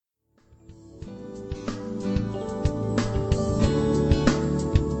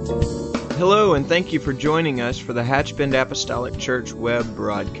Hello, and thank you for joining us for the Hatchbend Apostolic Church web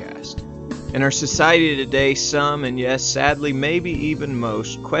broadcast. In our society today, some, and yes, sadly, maybe even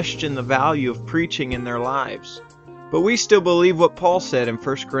most, question the value of preaching in their lives. But we still believe what Paul said in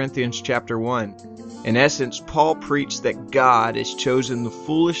 1 Corinthians chapter 1. In essence, Paul preached that God has chosen the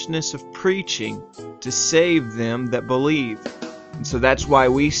foolishness of preaching to save them that believe. And so that's why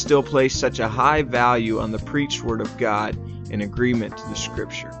we still place such a high value on the preached word of God in agreement to the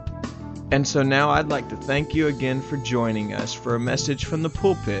Scripture. And so now I'd like to thank you again for joining us for a message from the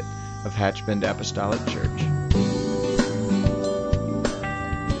pulpit of Hatchbend Apostolic Church.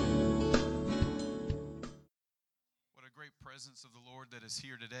 What a great presence of the Lord that is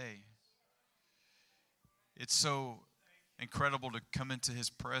here today. It's so incredible to come into His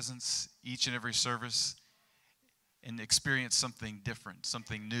presence each and every service and experience something different,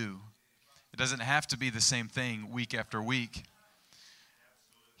 something new. It doesn't have to be the same thing week after week.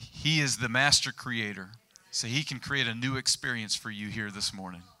 He is the master creator, so He can create a new experience for you here this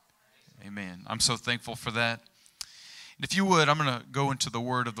morning. Amen. I'm so thankful for that. And if you would, I'm going to go into the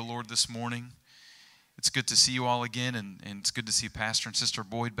word of the Lord this morning. It's good to see you all again, and it's good to see Pastor and Sister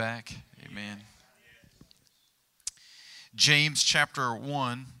Boyd back. Amen. James chapter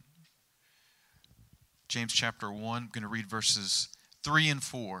 1. James chapter 1, I'm going to read verses 3 and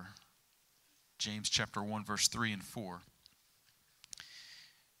 4. James chapter 1, verse 3 and 4.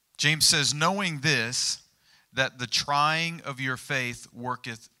 James says, knowing this, that the trying of your faith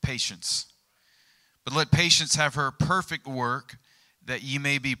worketh patience. But let patience have her perfect work, that ye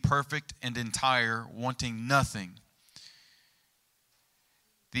may be perfect and entire, wanting nothing.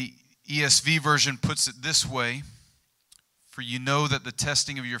 The ESV version puts it this way, for you know that the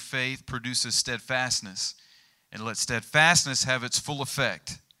testing of your faith produces steadfastness, and let steadfastness have its full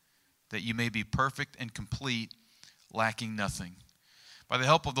effect, that you may be perfect and complete, lacking nothing. By the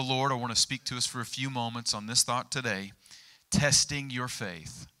help of the Lord, I want to speak to us for a few moments on this thought today, testing your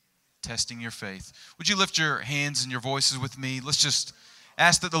faith. Testing your faith. Would you lift your hands and your voices with me? Let's just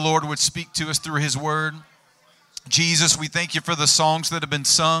ask that the Lord would speak to us through His Word. Jesus, we thank You for the songs that have been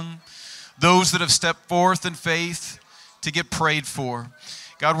sung, those that have stepped forth in faith to get prayed for.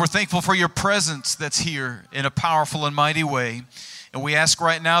 God, we're thankful for Your presence that's here in a powerful and mighty way. And we ask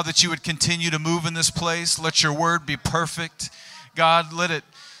right now that You would continue to move in this place. Let Your Word be perfect. God, let it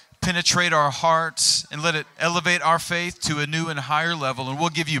penetrate our hearts and let it elevate our faith to a new and higher level. And we'll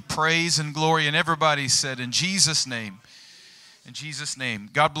give You praise and glory. And everybody said, in Jesus' name. In Jesus' name.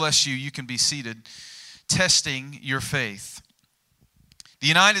 God bless you. You can be seated. Testing your faith. The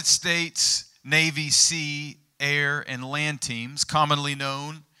United States Navy Sea, Air, and Land teams, commonly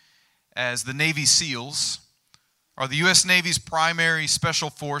known as the Navy SEALs, are the U.S. Navy's primary special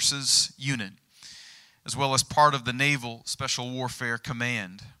forces unit, as well as part of the Naval Special Warfare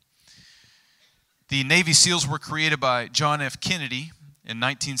Command. The Navy SEALs were created by John F. Kennedy in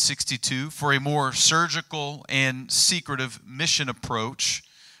 1962 for a more surgical and secretive mission approach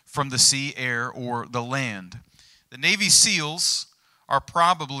from the sea, air, or the land. The Navy SEALs are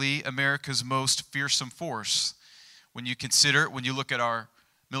probably America's most fearsome force. When you look at our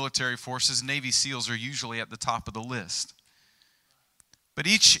military forces, Navy SEALs are usually at the top of the list. But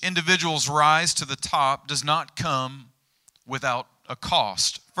each individual's rise to the top does not come without a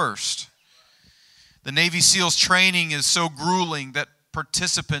cost first. The Navy SEALs training is so grueling that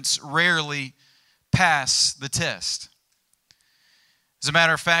participants rarely pass the test. As a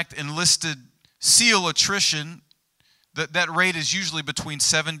matter of fact, enlisted SEAL attrition, that rate is usually between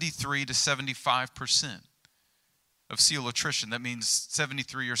 73 to 75% of SEAL attrition. That means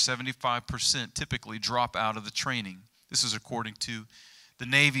 73 or 75% typically drop out of the training. This is according to the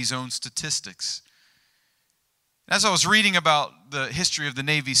Navy's own statistics. As I was reading about the history of the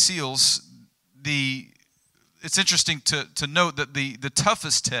Navy SEALs, it's interesting to note that the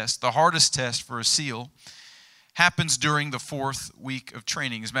toughest test, the hardest test for a SEAL, happens during the 4th week of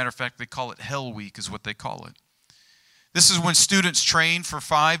training. As a matter of fact, they call it Hell Week is what they call it. This is when students train for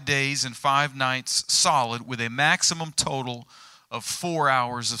 5 days and 5 nights solid with a maximum total of 4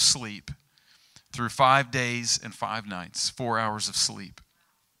 hours of sleep. Through 5 days and 5 nights, 4 hours of sleep.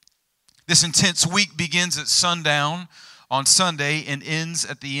 This intense week begins at sundown on Sunday and ends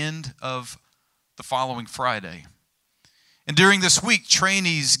at the end of the following Friday. And during this week,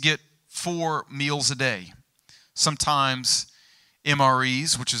 trainees get 4 meals a day. Sometimes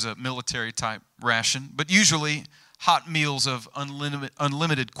MREs, which is a military type ration, but usually hot meals of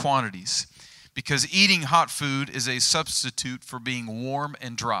unlimited quantities, because eating hot food is a substitute for being warm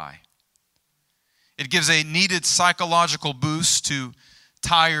and dry. It gives a needed psychological boost to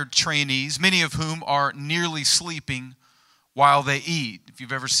tired trainees, many of whom are nearly sleeping while they eat. If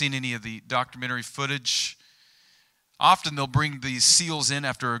you've ever seen any of the documentary footage, often they'll bring these SEALs in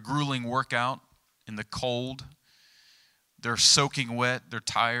after a grueling workout in the cold. They're soaking wet, they're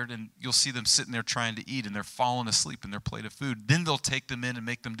tired, and you'll see them sitting there trying to eat, and they're falling asleep in their plate of food. Then they'll take them in and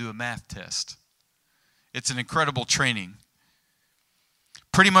make them do a math test. It's an incredible training.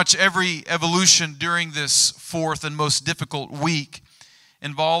 Pretty much every evolution during this fourth and most difficult week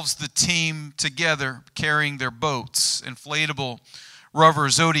involves the team together carrying their boats, inflatable rubber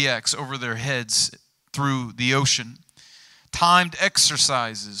zodiacs over their heads through the ocean, timed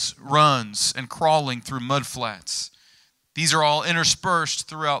exercises, runs, and crawling through mud flats. These are all interspersed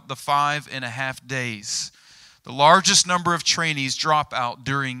throughout the 5.5 days. The largest number of trainees drop out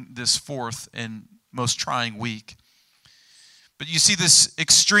during this fourth and most trying week. But you see, this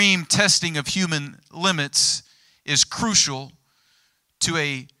extreme testing of human limits is crucial to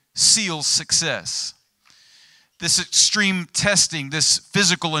a SEAL's success. This extreme testing, this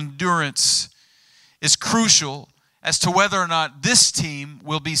physical endurance, is crucial as to whether or not this team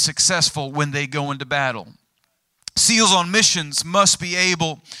will be successful when they go into battle. SEALs on missions must be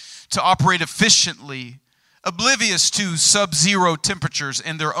able to operate efficiently, oblivious to sub-zero temperatures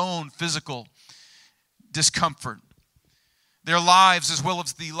and their own physical discomfort. Their lives, as well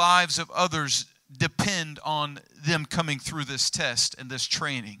as the lives of others, depend on them coming through this test and this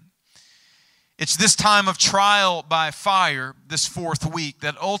training. It's this time of trial by fire, this fourth week,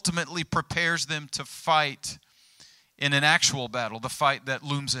 that ultimately prepares them to fight in an actual battle, the fight that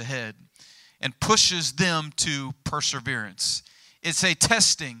looms ahead, and pushes them to perseverance. It's a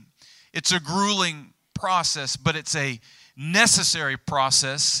testing. It's a grueling process, but it's a necessary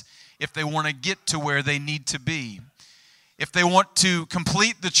process if they want to get to where they need to be. If they want to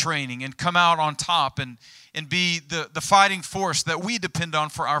complete the training and come out on top and be the fighting force that we depend on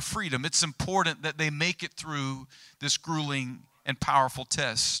for our freedom, it's important that they make it through this grueling and powerful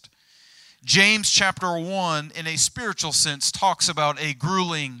test. James chapter 1, in a spiritual sense, talks about a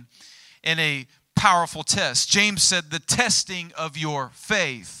grueling and a powerful test. James said the testing of your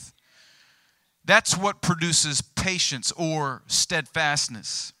faith, that's what produces patience or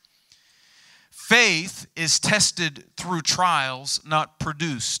steadfastness. Faith is tested through trials, not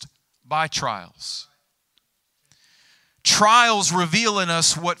produced by trials. Trials reveal in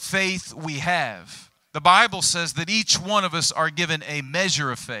us what faith we have. The Bible says that each one of us are given a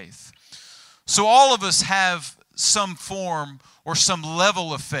measure of faith. So all of us have some form or some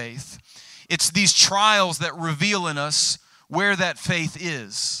level of faith. It's these trials that reveal in us where that faith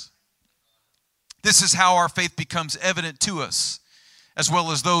is. This is how our faith becomes evident to us, as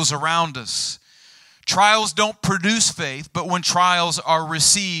well as those around us. Trials don't produce faith, but when trials are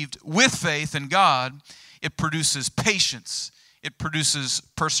received with faith in God, it produces patience. It produces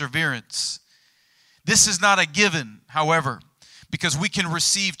perseverance. This is not a given, however, because we can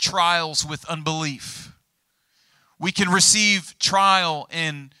receive trials with unbelief. We can receive trial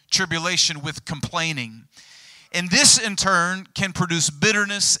and tribulation with complaining. And this, in turn, can produce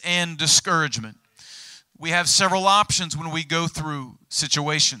bitterness and discouragement. We have several options when we go through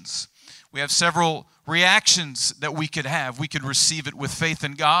situations. We have several reactions that we could have. We could receive it with faith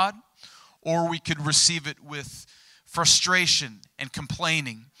in God, or we could receive it with frustration and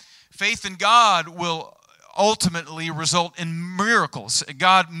complaining. Faith in God will ultimately result in miracles,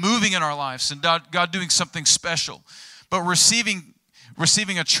 God moving in our lives and God doing something special. But receiving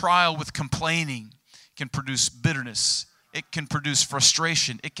a trial with complaining can produce bitterness. It can produce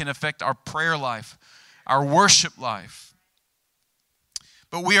frustration. It can affect our prayer life, our worship life.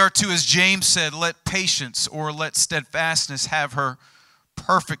 But we are to, as James said, let patience or let steadfastness have her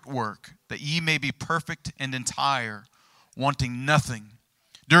perfect work, that ye may be perfect and entire, wanting nothing.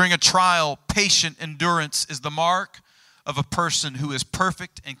 During a trial, patient endurance is the mark of a person who is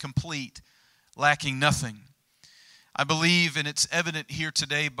perfect and complete, lacking nothing. I believe, and it's evident here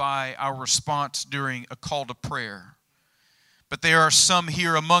today by our response during a call to prayer. But there are some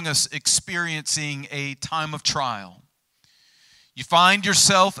here among us experiencing a time of trial. You find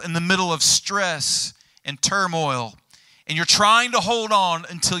yourself in the middle of stress and turmoil, and you're trying to hold on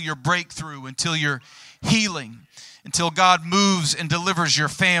until your breakthrough, until your healing, until God moves and delivers your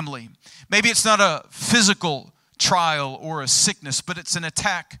family. Maybe it's not a physical trial or a sickness, but it's an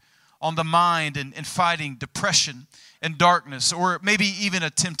attack on the mind and fighting depression and darkness, or maybe even a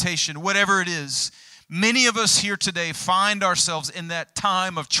temptation, whatever it is. Many of us here today find ourselves in that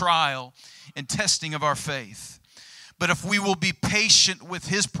time of trial and testing of our faith. But if we will be patient with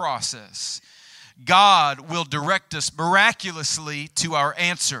His process, God will direct us miraculously to our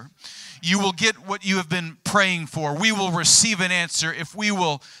answer. You will get what you have been praying for. We will receive an answer if we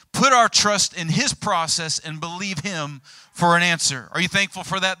will put our trust in His process and believe Him for an answer. Are you thankful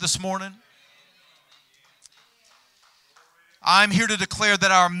for that this morning? I'm here to declare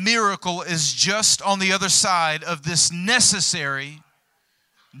that our miracle is just on the other side of this necessary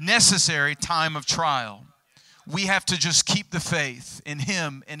time of trial. We have to just keep the faith in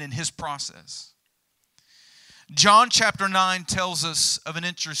Him and in His process. John chapter 9 tells us of an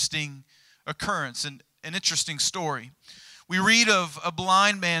interesting occurrence and an interesting story. We read of a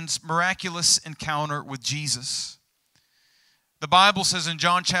blind man's miraculous encounter with Jesus. The Bible says in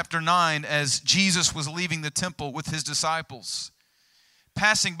John chapter 9, as Jesus was leaving the temple with His disciples,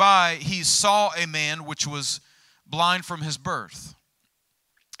 passing by, He saw a man which was blind from his birth.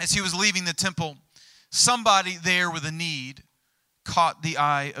 As He was leaving the temple, somebody there with a need caught the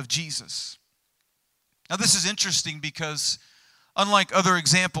eye of Jesus. Now this is interesting because unlike other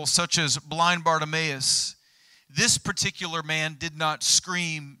examples such as blind Bartimaeus, this particular man did not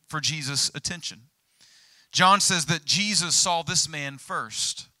scream for Jesus' attention. John says that Jesus saw this man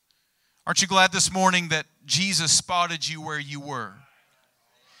first. Aren't you glad this morning that Jesus spotted you where you were?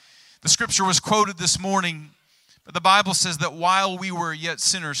 The scripture was quoted this morning, but the Bible says that while we were yet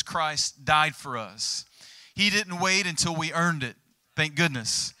sinners, Christ died for us. He didn't wait until we earned it, thank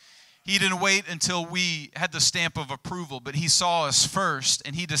goodness. He didn't wait until we had the stamp of approval, but He saw us first,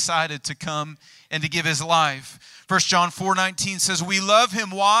 and He decided to come and to give His life. 1 John 4:19 says, we love Him.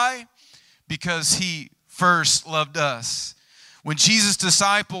 Why? Because He first loved us. When Jesus'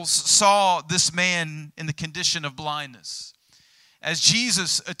 disciples saw this man in the condition of blindness, as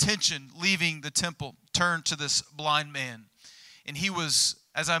Jesus' attention leaving the temple turned to this blind man, and he was,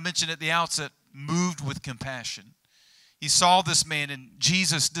 as I mentioned at the outset, moved with compassion. He saw this man, and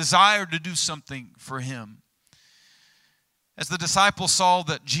Jesus desired to do something for him. As the disciples saw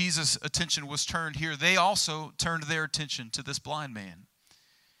that Jesus' attention was turned here, they also turned their attention to this blind man.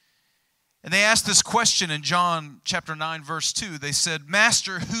 And they asked this question in John chapter 9, verse 2. They said,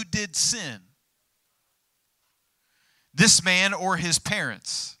 Master, who did sin? This man or his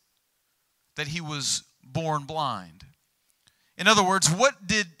parents, that he was born blind? In other words, what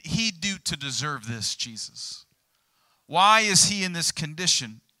did he do to deserve this, Jesus? Why is he in this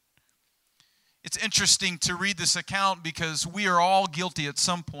condition? It's interesting to read this account because we are all guilty at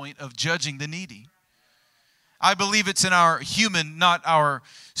some point of judging the needy. I believe it's in our human, not our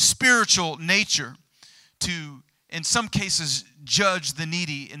spiritual nature to, in some cases, judge the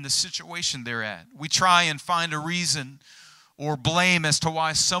needy in the situation they're at. We try and find a reason or blame as to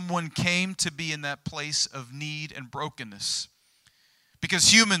why someone came to be in that place of need and brokenness.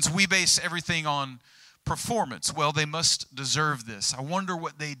 Because humans, we base everything on performance. Well, they must deserve this. I wonder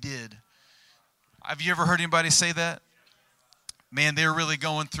what they did. Have you ever heard anybody say that? Man, they're really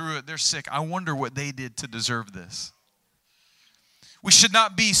going through it. They're sick. I wonder what they did to deserve this. We should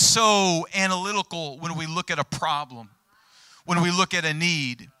not be so analytical when we look at a problem, when we look at a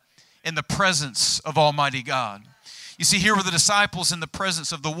need in the presence of Almighty God. You see, here were the disciples in the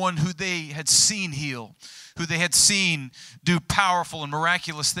presence of the one who they had seen heal, who they had seen do powerful and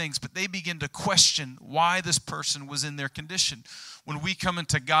miraculous things, but they begin to question why this person was in their condition. When we come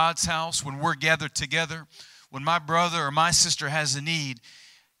into God's house, when we're gathered together, when my brother or my sister has a need,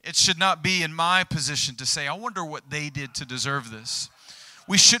 it should not be in my position to say, I wonder what they did to deserve this.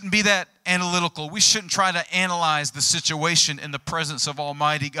 We shouldn't be that analytical. We shouldn't try to analyze the situation in the presence of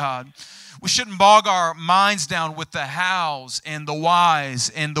Almighty God. We shouldn't bog our minds down with the hows and the whys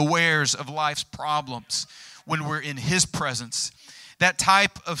and the wheres of life's problems when we're in His presence. That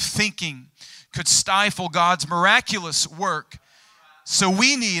type of thinking could stifle God's miraculous work. So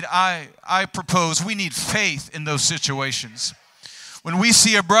we need, I propose, we need faith in those situations. When we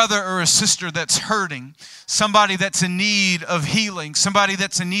see a brother or a sister that's hurting, somebody that's in need of healing, somebody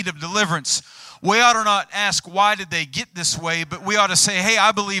that's in need of deliverance, we ought to not ask, why did they get this way? But we ought to say, hey,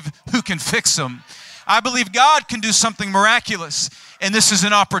 I believe who can fix them. I believe God can do something miraculous, and this is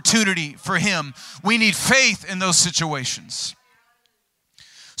an opportunity for Him. We need faith in those situations.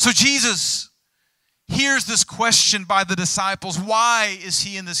 So Jesus hears this question by the disciples, why is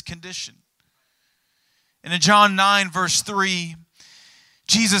he in this condition? And in John 9, verse 3,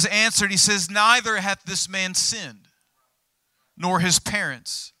 Jesus answered, He says, neither hath this man sinned, nor his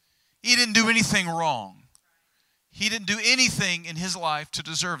parents. He didn't do anything wrong. He didn't do anything in his life to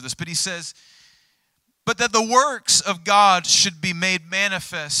deserve this. But He says, but that the works of God should be made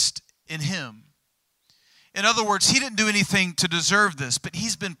manifest in him. In other words, he didn't do anything to deserve this, but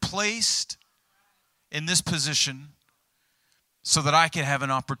he's been placed in this position so that I could have an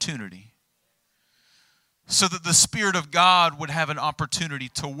opportunity. So that the Spirit of God would have an opportunity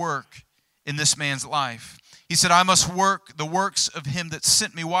to work in this man's life. He said, I must work the works of him that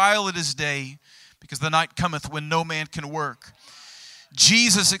sent me while it is day, because the night cometh when no man can work.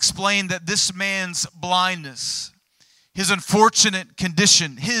 Jesus explained that this man's blindness, his unfortunate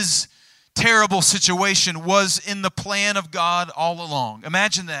condition, his terrible situation was in the plan of God all along.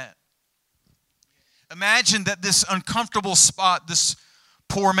 Imagine that. Imagine that this uncomfortable spot this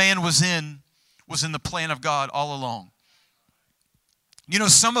poor man was in the plan of God all along. You know,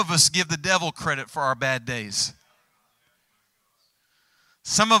 some of us give the devil credit for our bad days.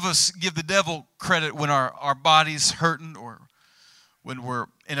 Some of us give the devil credit when our body's hurting or when we're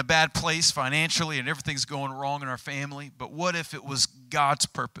in a bad place financially and everything's going wrong in our family. But what if it was God's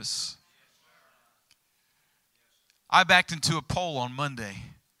purpose? I backed into a pole on Monday.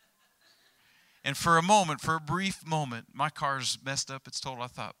 And for a brief moment, my car's messed up. It's total. I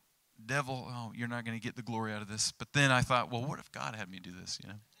thought, devil, oh, you're not going to get the glory out of this. But then I thought, well, what if God had me do this, you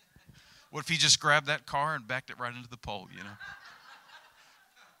know? What if he just grabbed that car and backed it right into the pole, you know?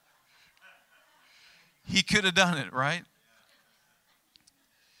 He could have done it, right?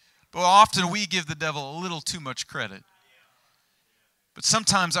 But often we give the devil a little too much credit. But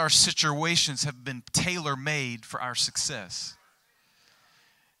sometimes our situations have been tailor-made for our success.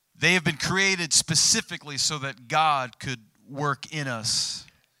 They have been created specifically so that God could work in us.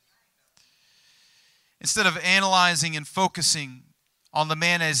 Instead of analyzing and focusing on the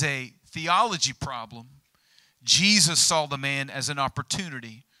man as a theology problem, Jesus saw the man as an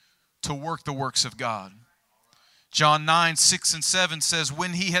opportunity to work the works of God. John 9:6-7 says,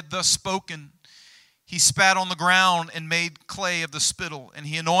 when he had thus spoken, he spat on the ground and made clay of the spittle, and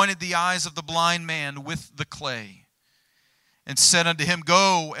he anointed the eyes of the blind man with the clay, and said unto him,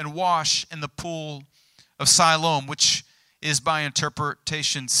 go and wash in the pool of Siloam, which is by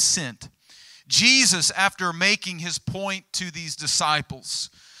interpretation sent. Jesus, after making his point to these disciples,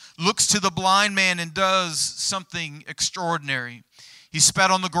 looks to the blind man and does something extraordinary. He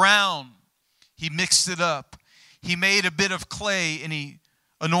spat on the ground. He mixed it up. He made a bit of clay and he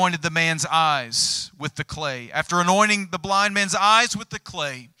anointed the man's eyes with the clay. After anointing the blind man's eyes with the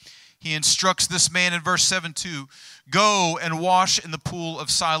clay, he instructs this man in verse 7 to go and wash in the pool of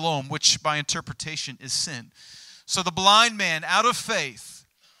Siloam, which by interpretation is sin. So the blind man, out of faith,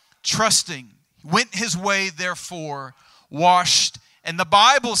 trusting, went his way, therefore, washed. And the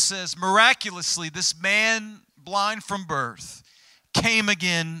Bible says, miraculously, this man, blind from birth, came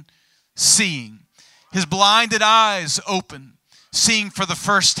again seeing. His blinded eyes open, seeing for the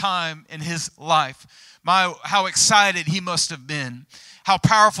first time in his life. How excited he must have been. How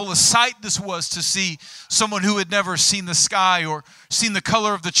powerful a sight this was to see someone who had never seen the sky or seen the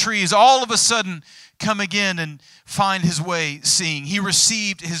color of the trees all of a sudden come again and find his way seeing. He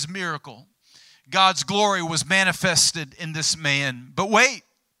received his miracle. God's glory was manifested in this man. But wait,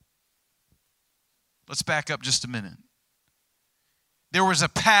 let's back up just a minute. There was a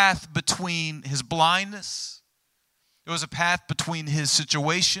path between his blindness. There was a path between his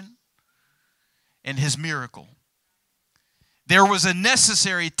situation and his miracle. There was a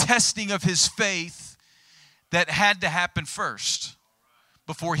necessary testing of his faith that had to happen first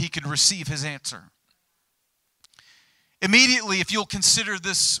before he could receive his answer. Immediately, if you'll consider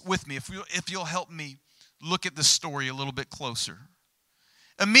this with me, if you'll help me look at this story a little bit closer.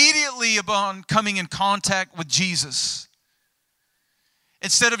 Immediately upon coming in contact with Jesus,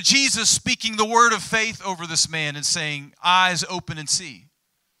 instead of Jesus speaking the word of faith over this man and saying, eyes open and see.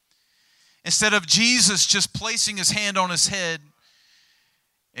 Instead of Jesus just placing his hand on his head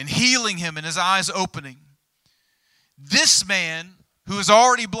and healing him and his eyes opening, this man who is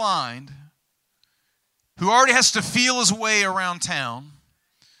already blind, who already has to feel his way around town,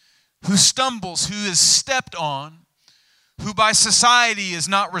 who stumbles, who is stepped on, who by society is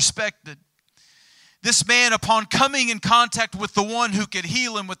not respected, this man, upon coming in contact with the one who could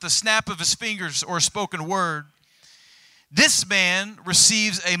heal him with the snap of his fingers or a spoken word, this man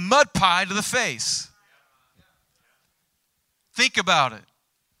receives a mud pie to the face. Think about it.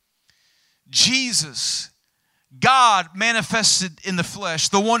 Jesus, God manifested in the flesh,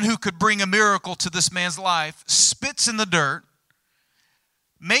 the one who could bring a miracle to this man's life, spits in the dirt,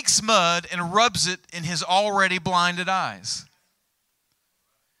 makes mud, and rubs it in his already blinded eyes.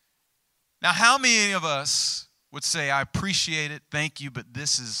 Now, how many of us would say, I appreciate it, thank you, but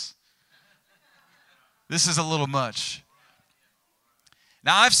this is a little much.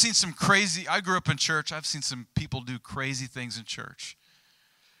 Now, I've seen some crazy, I grew up in church, I've seen some people do crazy things in church.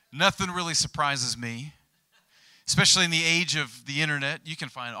 Nothing really surprises me, especially in the age of the internet. You can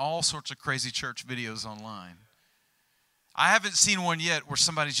find all sorts of crazy church videos online. I haven't seen one yet where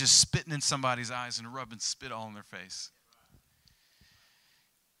somebody's just spitting in somebody's eyes and rubbing spit all in their face.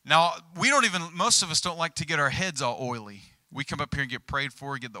 Now, most of us don't like to get our heads all oily. We come up here and get prayed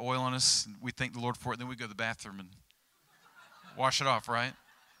for, get the oil on us, and we thank the Lord for it, and then we go to the bathroom and wash it off, right?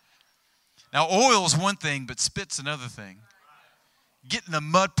 Now, oil is one thing, but spit's another thing. Getting the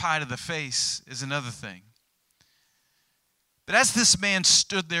mud pie to the face is another thing. But as this man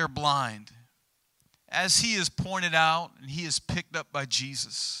stood there blind, as he is pointed out and he is picked up by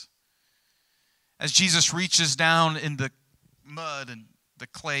Jesus, as Jesus reaches down in the mud and the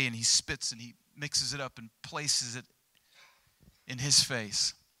clay and he spits and he mixes it up and places it in his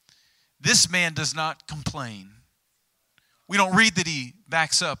face, this man does not complain. We don't read that he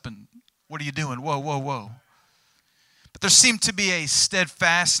backs up and, what are you doing? Whoa, whoa, whoa. But there seemed to be a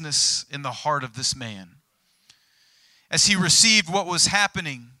steadfastness in the heart of this man as he received what was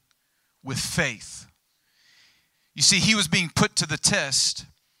happening with faith. You see, he was being put to the test,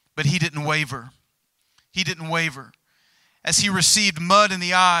 but he didn't waver. He didn't waver. As he received mud in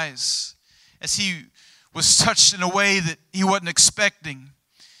the eyes, as he was touched in a way that he wasn't expecting,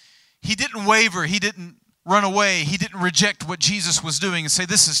 he didn't waver. He didn't run away. He didn't reject what Jesus was doing and say,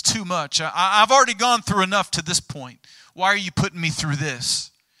 this is too much. I've already gone through enough to this point. Why are you putting me through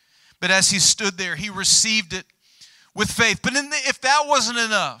this? But as he stood there, he received it with faith. But if that wasn't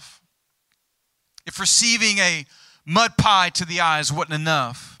enough, if receiving a mud pie to the eyes wasn't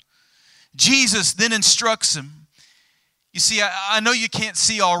enough, Jesus then instructs him. You see, I know you can't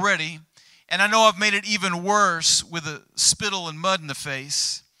see already, and I know I've made it even worse with a spittle and mud in the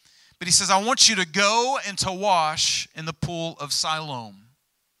face. But he says, I want you to go and to wash in the pool of Siloam,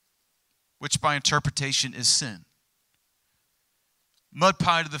 which by interpretation is sin. Mud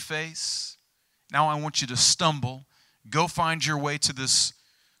pie to the face. Now I want you to stumble. Go find your way to this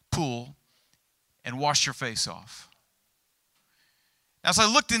pool and wash your face off. As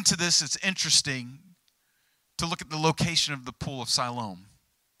I looked into this, it's interesting to look at the location of the pool of Siloam.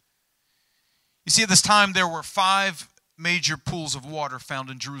 You see, at this time, there were 5 major pools of water found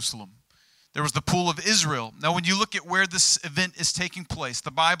in Jerusalem. There was the pool of Israel. Now, when you look at where this event is taking place, the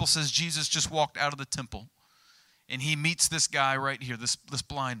Bible says Jesus just walked out of the temple, and he meets this guy right here, this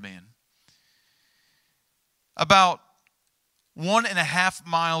blind man. About 1.5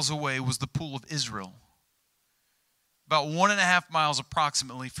 miles away was the pool of Israel. About 1.5 miles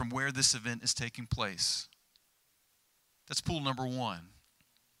approximately from where this event is taking place. That's pool number 1.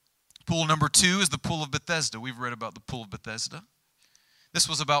 Pool number 2 is the pool of Bethesda. We've read about the pool of Bethesda. This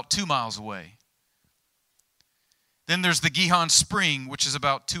was about 2 miles away. Then there's the Gihon Spring, which is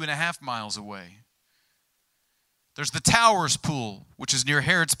about 2.5 miles away. There's the Towers Pool, which is near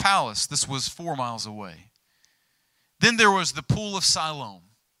Herod's palace. This was 4 miles away. Then there was the pool of Siloam,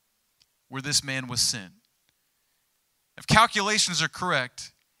 where this man was sent. If calculations are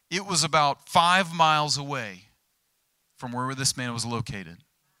correct, it was about 5 miles away from where this man was located.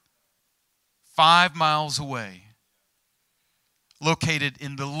 5 miles away. Located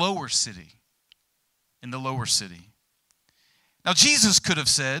in the lower city. In the lower city. Now Jesus could have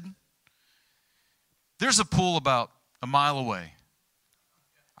said, there's a pool about a mile away.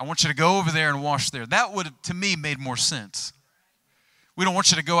 I want you to go over there and wash there. That would have, to me, made more sense. We don't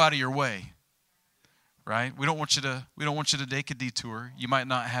want you to go out of your way. Right? We don't want you to take a detour. You might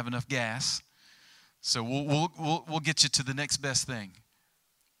not have enough gas. So we'll get you to the next best thing.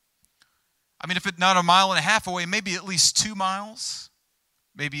 I mean, if it's not 1.5 miles away, maybe at least 2 miles.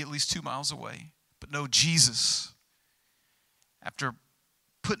 Maybe at least 2 miles away. But no, Jesus, after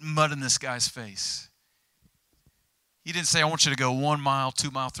putting mud in this guy's face, he didn't say, I want you to go 1 mile, 2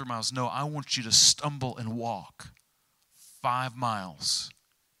 miles, 3 miles. No, I want you to stumble and walk 5 miles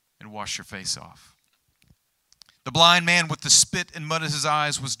and wash your face off. The blind man with the spit and mud in his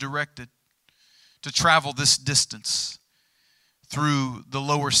eyes was directed to travel this distance through the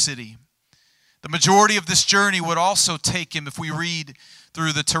lower city. The majority of this journey would also take him, if we read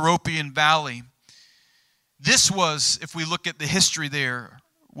through the Tyropoeon Valley. This was, if we look at the history there,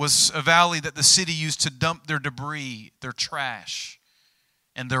 was a valley that the city used to dump their debris, their trash,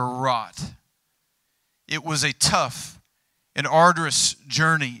 and their rot. It was a tough and arduous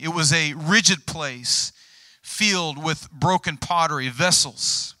journey. It was a rigid place filled with broken pottery,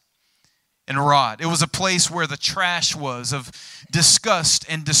 vessels, and rot. It was a place where the trash was of disgust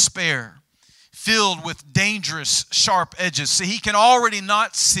and despair, filled with dangerous, sharp edges. So he can already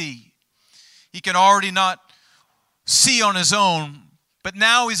not see. He can already not see on his own, but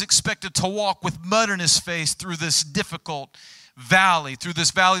now he's expected to walk with mud in his face through this difficult valley, through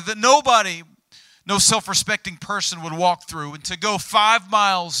this valley that nobody, no self-respecting person would walk through, and to go 5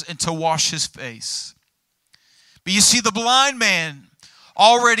 miles and to wash his face. But you see, the blind man,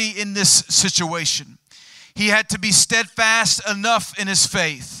 already in this situation, He had to be steadfast enough in his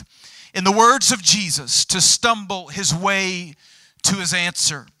faith, in the words of Jesus, to stumble his way to his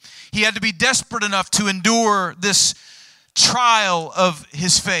answer. He had to be desperate enough to endure this trial of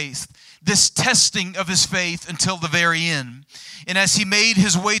his faith, this testing of his faith until the very end. And as he made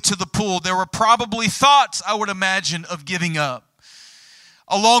his way to the pool, there were probably thoughts, I would imagine, of giving up.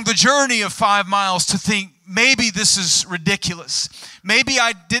 Along the journey of 5 miles, to think, maybe this is ridiculous. Maybe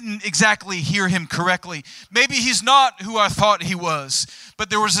I didn't exactly hear him correctly. Maybe he's not who I thought he was. But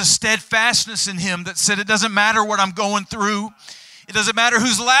there was a steadfastness in him that said, it doesn't matter what I'm going through. It doesn't matter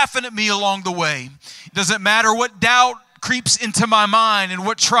who's laughing at me along the way. It doesn't matter what doubt creeps into my mind and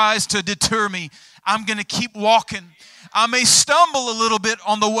what tries to deter me. I'm going to keep walking. I may stumble a little bit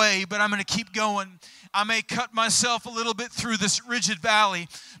on the way, but I'm going to keep going. I may cut myself a little bit through this rigid valley,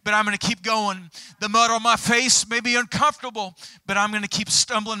 but I'm going to keep going. The mud on my face may be uncomfortable, but I'm going to keep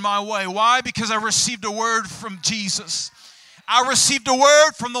stumbling my way. Why? Because I received a word from Jesus. I received a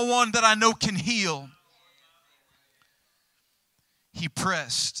word from the one that I know can heal. He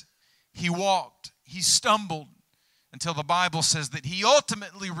pressed, he walked, he stumbled until the Bible says that he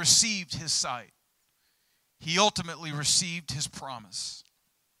ultimately received his sight. He ultimately received his promise.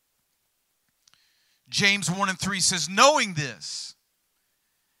 James 1:3 says, knowing this,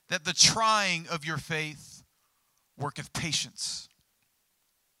 that the trying of your faith worketh patience.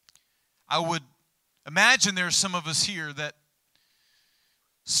 I would imagine there are some of us here that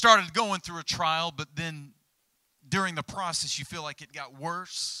started going through a trial, but then during the process you feel like it got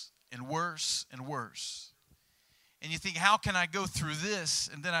worse and worse and worse. And you think, how can I go through this?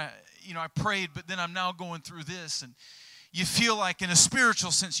 And then I prayed, but then I'm now going through this. And you feel like in a spiritual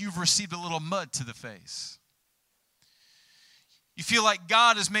sense you've received a little mud to the face. You feel like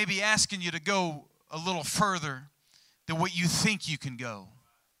God is maybe asking you to go a little further than what you think you can go.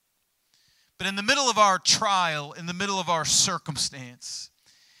 But in the middle of our trial, in the middle of our circumstance,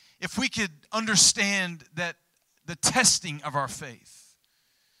 if we could understand that the testing of our faith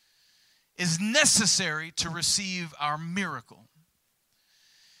is necessary to receive our miracle.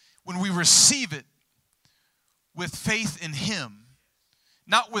 When we receive it with faith in Him,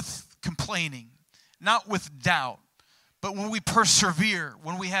 not with complaining, not with doubt, but when we persevere,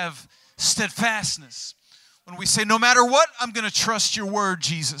 when we have steadfastness, when we say, no matter what, I'm going to trust your word,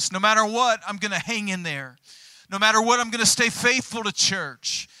 Jesus. No matter what, I'm going to hang in there. No matter what, I'm going to stay faithful to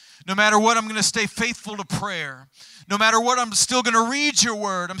church. No matter what, I'm going to stay faithful to prayer. No matter what, I'm still going to read your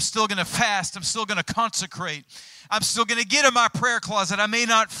word. I'm still going to fast. I'm still going to consecrate. I'm still going to get in my prayer closet. I may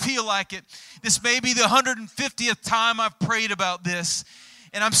not feel like it. This may be the 150th time I've prayed about this.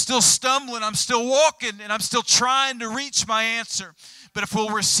 And I'm still stumbling. I'm still walking. And I'm still trying to reach my answer. But if we'll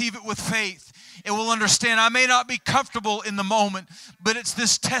receive it with faith, and we'll understand I may not be comfortable in the moment, but it's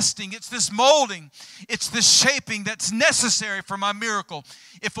this testing, it's this molding, it's this shaping that's necessary for my miracle.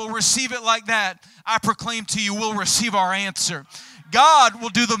 If we'll receive it like that, I proclaim to you, we'll receive our answer. God will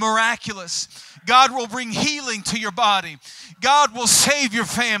do the miraculous. God will bring healing to your body. God will save your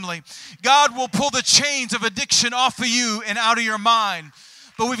family. God will pull the chains of addiction off of you and out of your mind.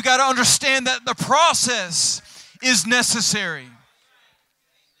 But we've got to understand that the process is necessary.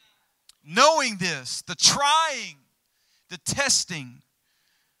 Knowing this, the trying, the testing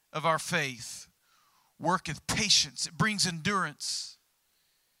of our faith worketh patience. It brings endurance.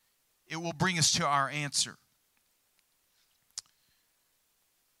 It will bring us to our answer.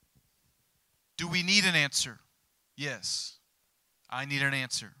 Do we need an answer? Yes, I need an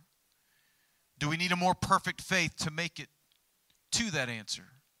answer. Do we need a more perfect faith to make it to that answer?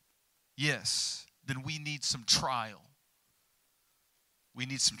 Yes, then we need some trial. We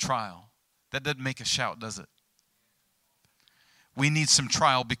need some trial. That doesn't make a shout, does it? We need some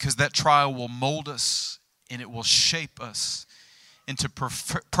trial because that trial will mold us and it will shape us into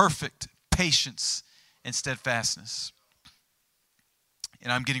perfect patience and steadfastness.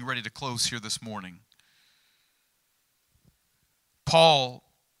 And I'm getting ready to close here this morning. Paul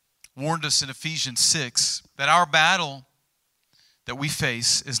warned us in Ephesians 6 that our battle that we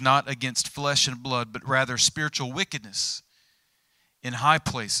face is not against flesh and blood, but rather spiritual wickedness in high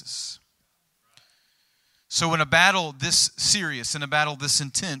places. So in a battle this serious, in a battle this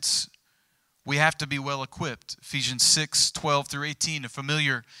intense, we have to be well equipped. Ephesians 6:12-18, a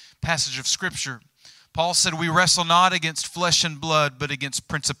familiar passage of Scripture. Paul said, we wrestle not against flesh and blood, but against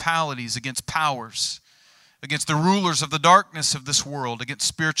principalities, against powers, against the rulers of the darkness of this world, against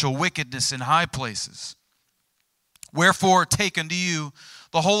spiritual wickedness in high places. Wherefore take unto you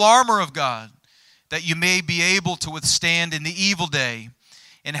the whole armor of God, that you may be able to withstand in the evil day,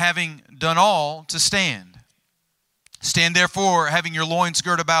 and having done all, to stand. Stand therefore, having your loins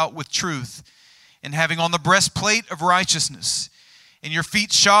girt about with truth, and having on the breastplate of righteousness, and your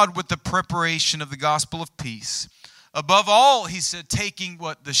feet shod with the preparation of the gospel of peace. Above all, he said, taking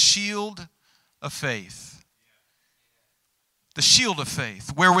what? The shield of faith. The shield of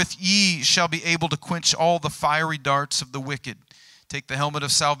faith, wherewith ye shall be able to quench all the fiery darts of the wicked. Take the helmet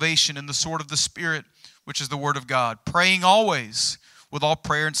of salvation and the sword of the Spirit, which is the word of God, praying always with all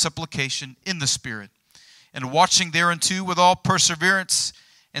prayer and supplication in the Spirit, and watching thereunto with all perseverance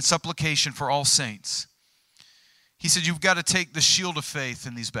and supplication for all saints. He said you've got to take the shield of faith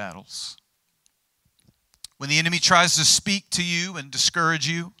in these battles. When the enemy tries to speak to you and discourage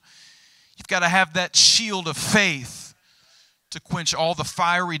you, you've got to have that shield of faith to quench all the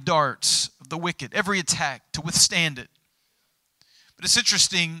fiery darts of the wicked, every attack, to withstand it. But it's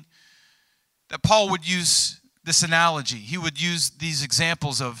interesting that Paul would use this analogy. He would use these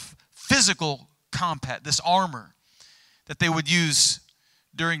examples of physical combat, this armor that they would use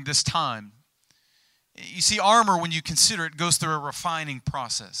during this time. You see, armor, when you consider it, goes through a refining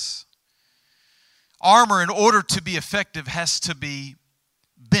process. Armor, in order to be effective, has to be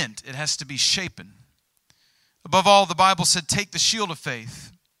bent. It has to be shapen. Above all, the Bible said, take the shield of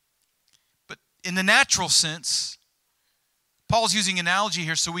faith. But in the natural sense, Paul's using analogy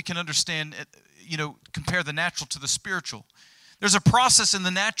here so we can understand, compare the natural to the spiritual. There's a process in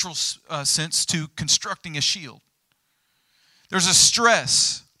the natural sense to constructing a shield. There's a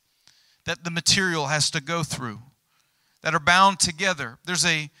stress that the material has to go through, that are bound together. There's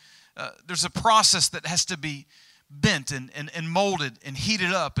a process that has to be bent and molded and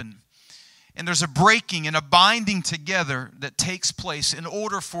heated up, and there's a breaking and a binding together that takes place in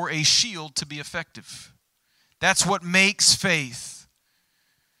order for a shield to be effective. That's what makes faith.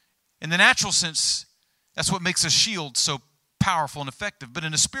 In the natural sense, that's what makes a shield so powerful and effective. But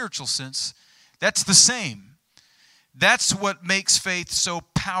in a spiritual sense, that's the same. That's what makes faith so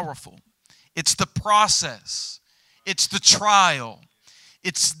powerful. It's the process. It's the trial.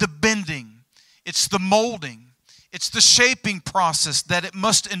 It's the bending. It's the molding. It's the shaping process that it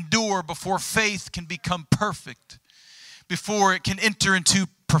must endure before faith can become perfect, before it can enter into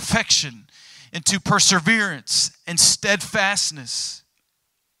perfection, into perseverance and steadfastness.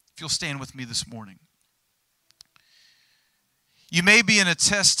 If you'll stand with me this morning. You may be in a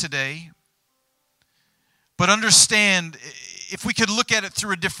test today, but understand, if we could look at it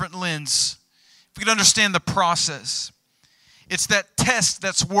through a different lens, if we could understand the process, it's that test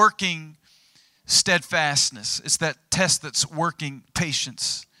that's working steadfastness. It's that test that's working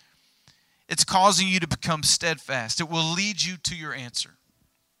patience. It's causing you to become steadfast. It will lead you to your answer.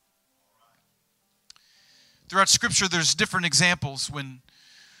 Throughout Scripture, there's different examples. When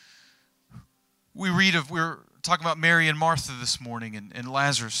we're talking about Mary and Martha this morning, and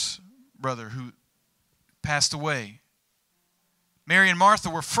Lazarus' brother who passed away. Mary and Martha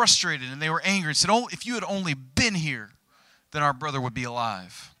were frustrated and they were angry and said, "Oh, if you had only been here, then our brother would be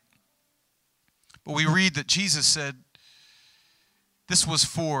alive." But we read that Jesus said this was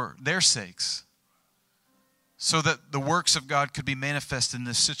for their sakes, so that the works of God could be manifest in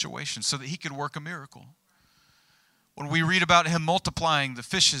this situation, so that he could work a miracle. When we read about him multiplying the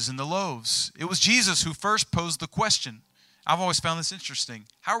fishes and the loaves, it was Jesus who first posed the question. I've always found this interesting.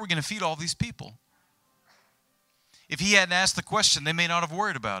 How are we going to feed all these people? If he hadn't asked the question, they may not have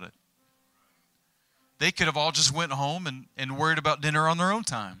worried about it. They could have all just went home and worried about dinner on their own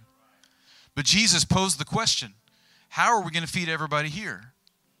time. But Jesus posed the question, how are we going to feed everybody here?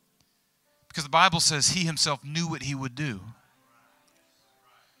 Because the Bible says he himself knew what he would do.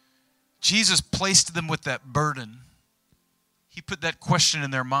 Jesus placed them with that burden. He put that question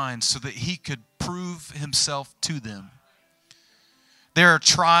in their minds so that he could prove himself to them. There are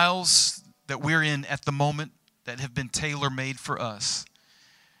trials that we're in at the moment that have been tailor-made for us,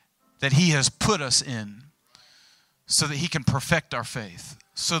 that he has put us in so that he can perfect our faith,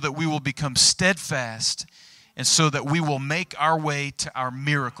 so that we will become steadfast, and so that we will make our way to our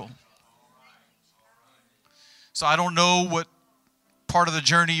miracle. So I don't know what part of the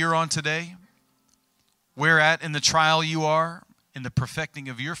journey you're on today, where at in the trial you are, in the perfecting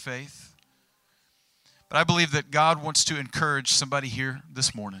of your faith. But I believe that God wants to encourage somebody here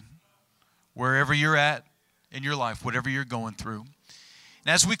this morning, wherever you're at in your life, whatever you're going through.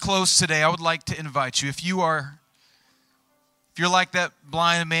 And as we close today, I would like to invite you, if you're like that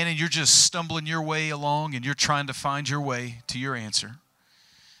blind man and you're just stumbling your way along and you're trying to find your way to your answer,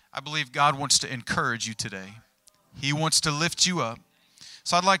 I believe God wants to encourage you today. He wants to lift you up.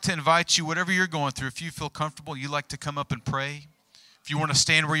 So I'd like to invite you, whatever you're going through, if you feel comfortable, you'd like to come up and pray. If you want to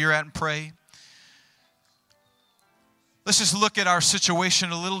stand where you're at and pray. Let's just look at our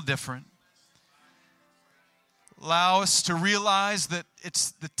situation a little different. Allow us to realize that it's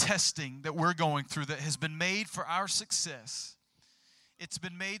the testing that we're going through that has been made for our success. It's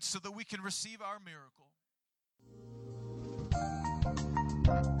been made so that we can receive our miracle.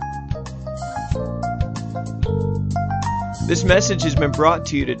 This message has been brought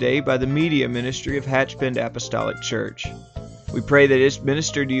to you today by the media ministry of Hatchbend Apostolic Church. We pray that it's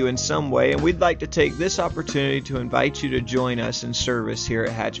ministered to you in some way, and we'd like to take this opportunity to invite you to join us in service here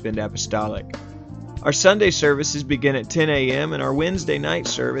at Hatchbend Apostolic. Our Sunday services begin at 10 a.m. and our Wednesday night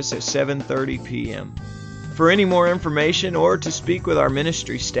service at 7:30 p.m. For any more information or to speak with our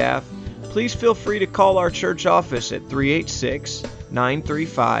ministry staff, please feel free to call our church office at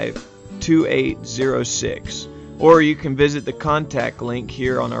 386-935-2806, or you can visit the contact link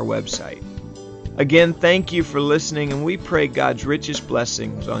here on our website. Again, thank you for listening, and we pray God's richest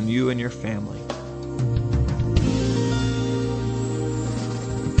blessings on you and your family.